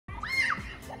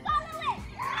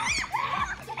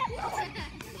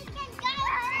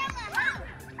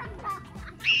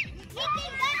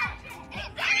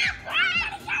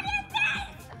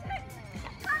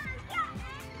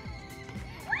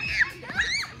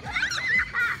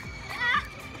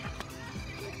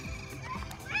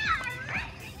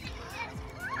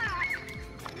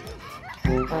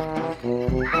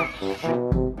Hi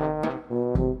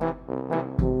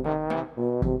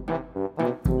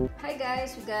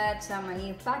guys, we got some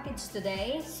new package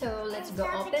today, so let's go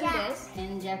open this,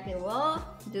 and Jackie will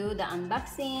do the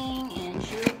unboxing and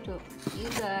show to you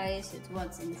guys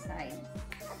what's inside.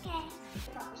 Okay.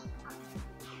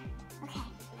 Okay.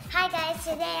 Hi guys,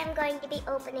 today I'm going to be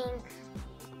opening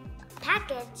a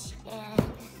package and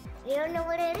we don't know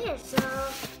what it is, so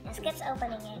let's get to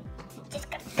opening it.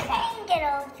 Just gonna bang it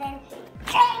open.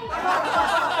 Bang it open.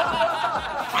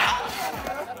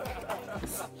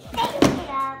 Bang it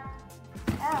up.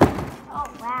 Oh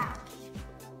wow.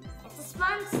 It's a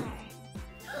sponsor.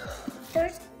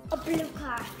 There's a blue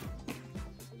card.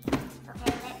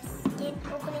 Okay, let's get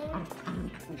opening.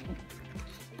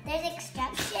 There's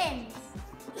instructions.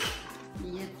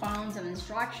 You found some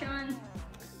instruction.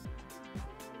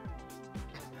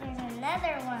 There's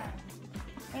another one.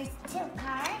 There's 2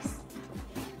 cars.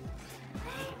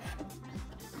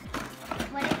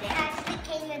 What if it actually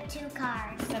came with 2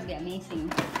 cars? That'd be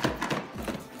amazing.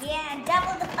 Yeah,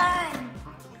 double the fun.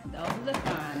 Double the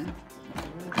fun.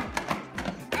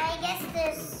 I guess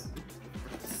there's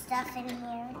stuff in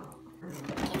here.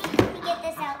 Can you help me get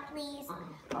this out, please?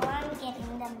 Oh, I'm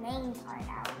getting the main part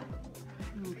out.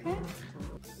 Okay.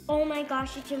 Oh my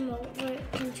gosh, it's a remote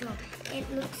control. It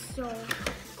looks so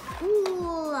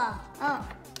cool. Oh.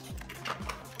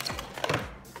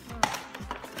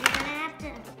 We're gonna have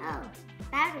to,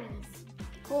 batteries.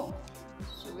 Cool.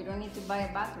 So we don't need to buy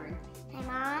a battery. Hey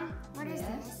Mom, what is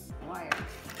this? Wire.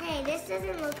 Hey, this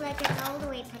doesn't look like it's all the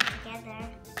way put together.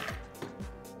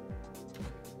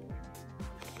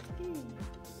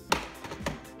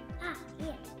 Ah,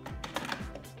 here.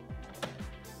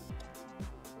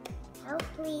 Help,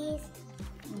 please.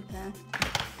 Okay.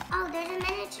 Oh, there's a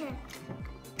miniature.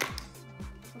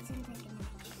 It seems like a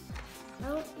miniature.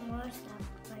 Oh, more stuff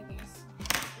for this.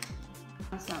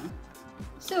 Awesome.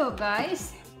 So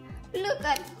guys, look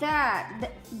at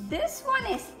that. This one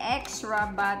is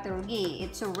extra battery.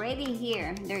 It's already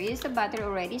here. There is a battery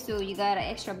already, so you got an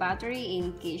extra battery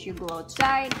in case you go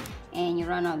outside and you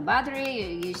run out of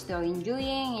battery, you're still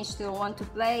enjoying, you still want to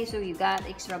play, so you got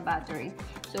extra battery.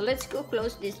 So let's go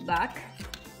close this back.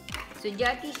 So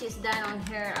Jackie, she's done on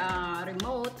her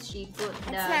remote. She put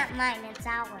the... It's not mine, it's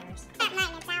ours. Not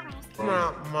mine, it's ours.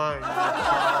 Not mine.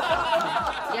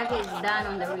 Jackie is done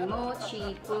on the remote.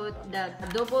 She put the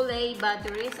AA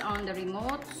batteries on the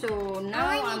remote. So now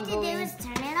All I need to do is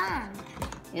turn it on.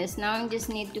 Yes, now I just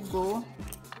need to go.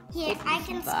 Here, put I this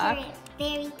can back. screw it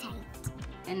very tight.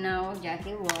 And now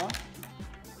Jackie will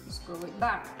screw it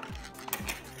back.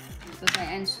 Because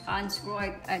I unscrew,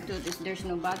 I thought there's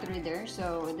no battery there.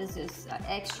 So this is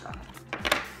extra.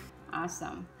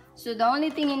 Awesome. So the only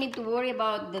thing you need to worry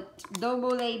about the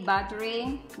AA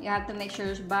battery, you have to make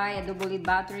sure to buy a AA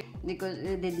battery because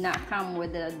it did not come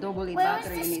with a AA Where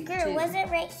battery. was You the need screw? two. Was it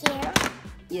right here?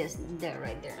 Yes, there,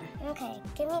 right there. Okay,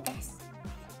 give me this.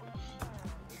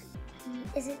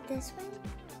 Is it this one?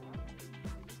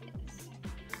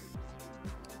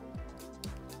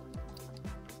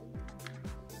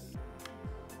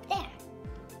 There.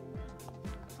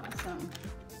 Awesome.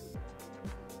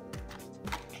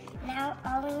 Now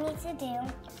all we need to do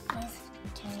is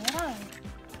turn it on.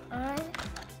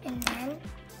 And then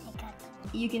I got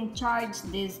You can charge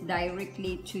this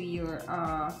directly to your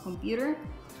computer,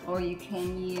 or you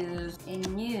can use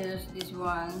this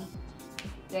one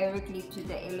directly to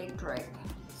the electric.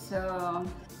 So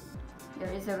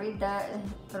there is a read that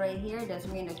right here. That's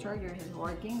mean the charger is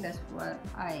working. That's what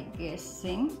I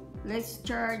guessing. Let's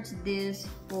charge this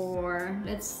for,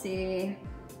 let's say,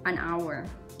 an hour.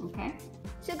 Okay.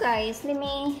 So guys, let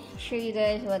me show you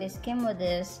guys what is came with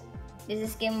this. This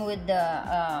is came with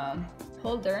the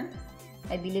holder.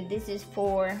 I believe this is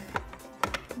for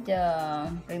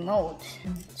the remote.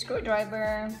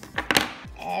 Screwdriver,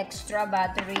 extra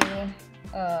battery,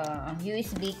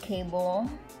 USB cable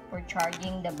for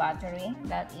charging the battery.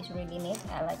 That is really neat.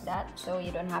 I like that. So you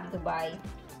don't have to buy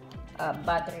a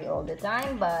battery all the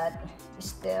time, but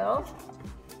still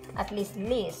at least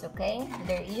list, okay?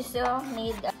 There you still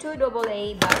need a 2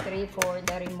 AA battery for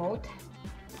the remote,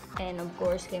 and of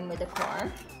course came with the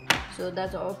car. So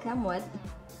that's all came with.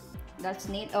 That's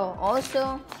neat. Oh,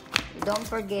 also don't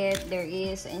forget there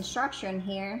is instruction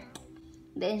here.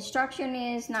 The instruction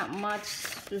is not much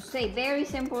to say. Very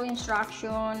simple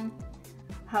instruction.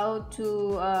 How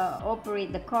to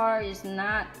operate the car is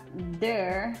not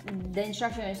there. The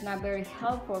instruction is not very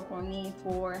helpful for me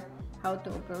for how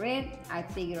to operate. I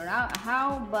figured out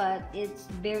how, but it's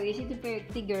very easy to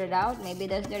figure it out. Maybe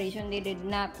that's the reason they did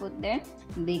not put there,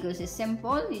 because it's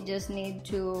simple. You just need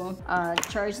to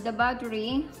charge the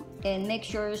battery and make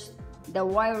sure the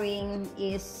wiring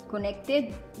is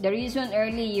connected. The reason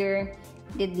earlier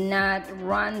did not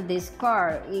run this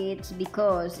car, it's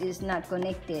because it's not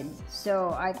connected.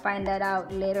 So I find that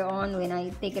out later on when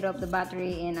I take it off the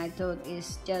battery, and I thought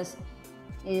it's just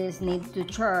need to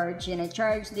charge, and I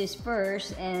charged this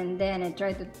first and then I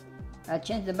tried to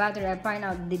change the battery. I find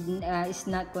out it's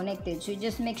not connected. So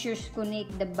just make sure to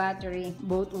connect the battery,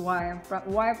 both wire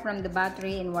from the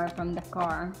battery and wire from the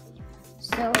car.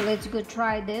 So let's go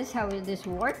try this. How will this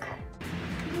work?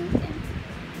 Okay.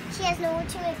 She has nowhere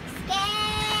to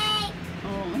escape.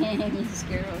 Oh man, you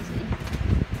scared Rosie.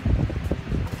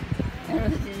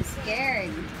 Rosie is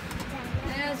scared.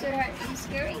 No, sweetheart, you're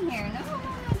scaring her. No,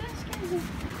 don't scare her.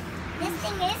 This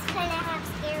thing is kind of have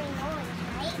scary noise,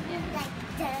 right? Yeah. Like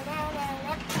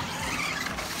da-da-da-da.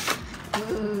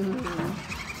 Ooh.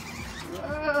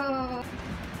 Whoa.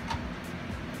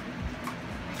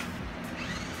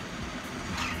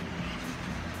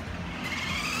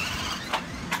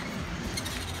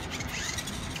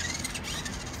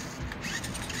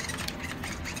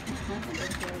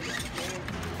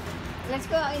 Let's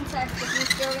go inside because you're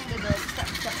scaring the dog. Stop,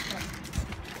 stop, stop.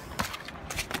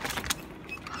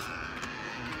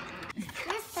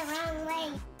 That's the wrong way.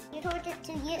 You told it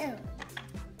to you.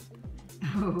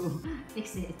 Oh, fix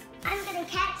it. I'm gonna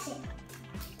catch it.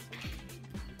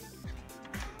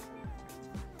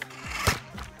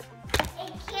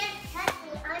 It can't touch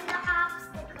me. I'm the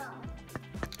obstacle.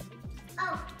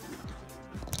 Oh.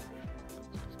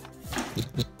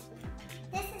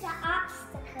 This is an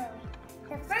obstacle.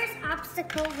 The first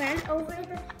obstacle ran over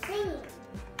the thing.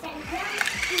 Then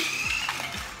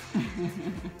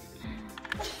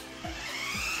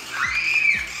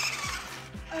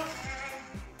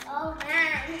Oh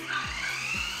man.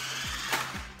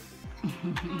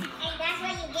 Hey, that's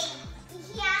what you get.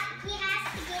 He has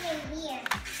to get in here.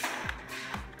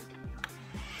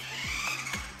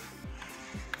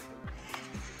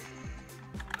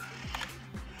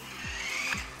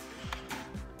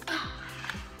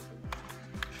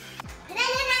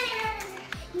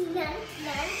 None.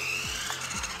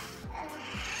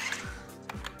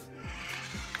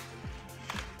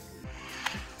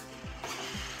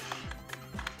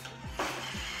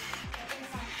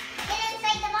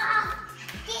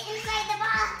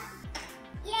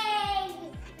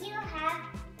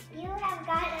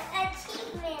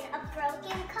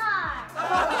 Broken car.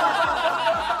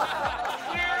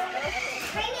 Now,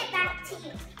 bring it back to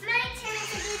you. My turn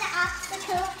to do the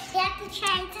obstacle. You have to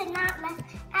try to not mess.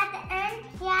 At the end,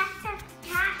 you have to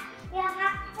try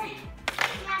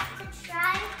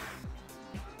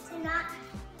to not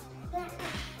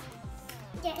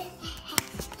get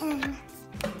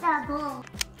the ball.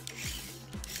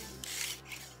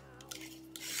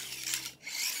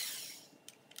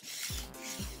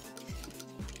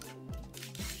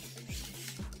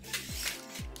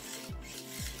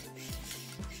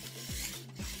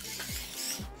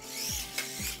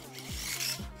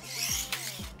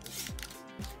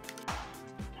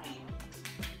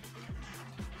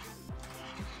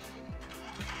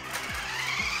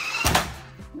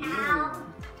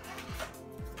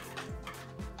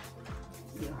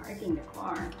 You're hurting the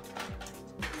car.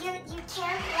 You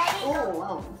can't let it go.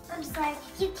 Oh. I'm sorry.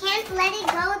 You can't let it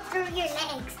go through your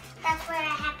legs. That's where I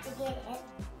have to get it.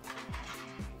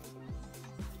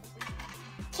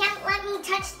 Can't let me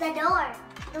touch the door.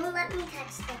 Don't let me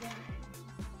touch the door.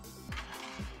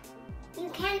 You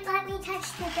can't let me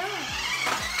touch the door.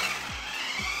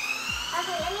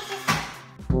 Okay, let me just...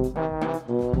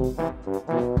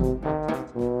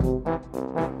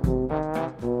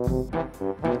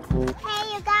 Hey,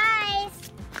 you guys.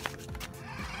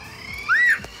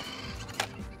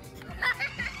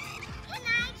 Can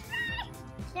I try?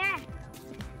 Sure.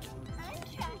 I'm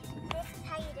trying. This is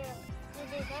how you do it. You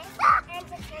do this, and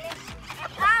to turn it,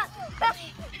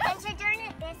 and to turn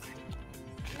it this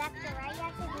left to right, you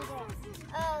have to do this.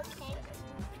 Okay.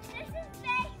 This is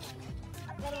fake.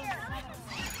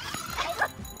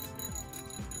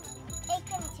 It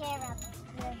can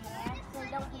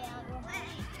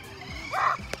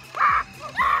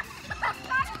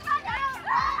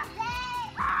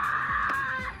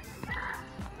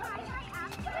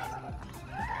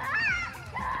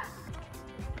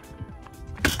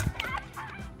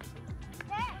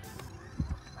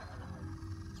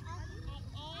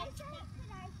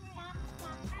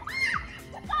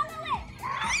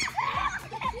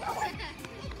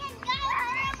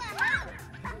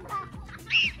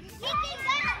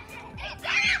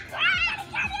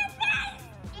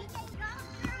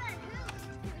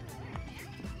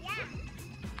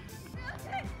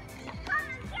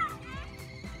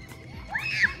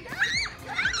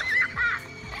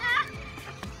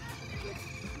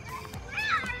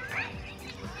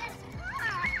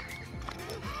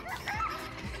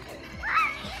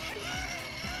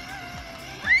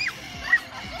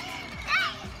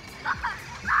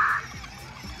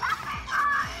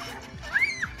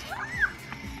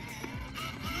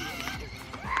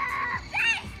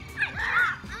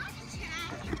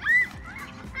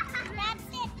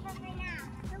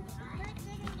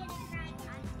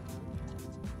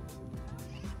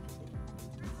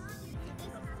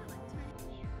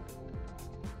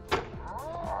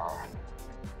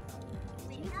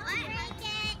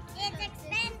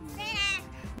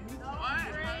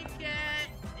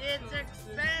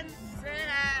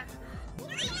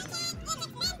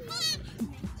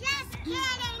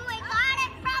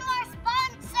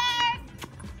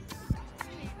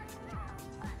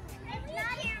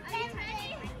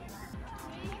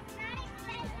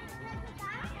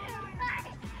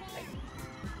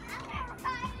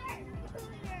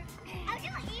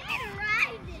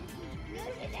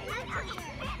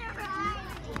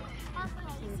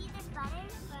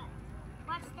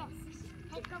watch this.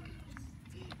 I go.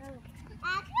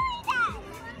 Actually, that.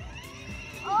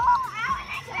 Oh, I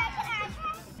want to try it.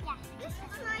 Yeah. This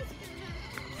is nice.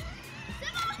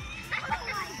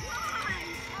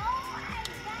 Oh my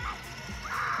god.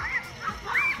 Oh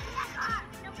my god.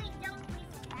 No, wait, don't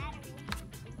waste the battery.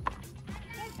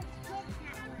 There's a kid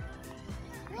power.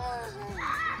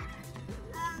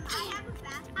 I have a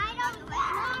fast. I don't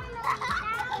normally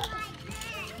sound like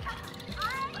this.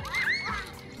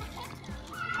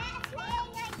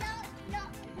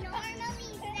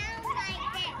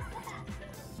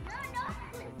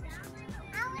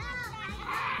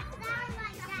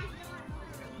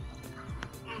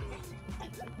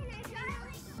 That thing I don't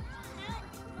normally sound like this.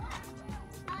 No, I sound like that. Can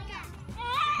I try? Oh yeah.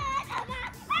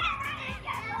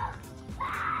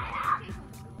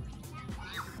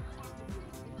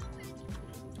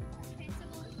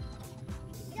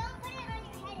 Don't put it on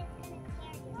your head, it's gonna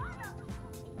scare you.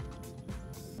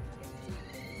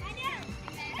 I know.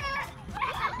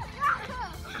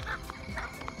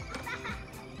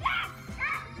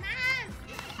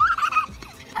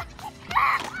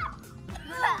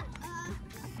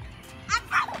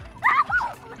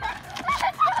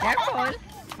 Careful.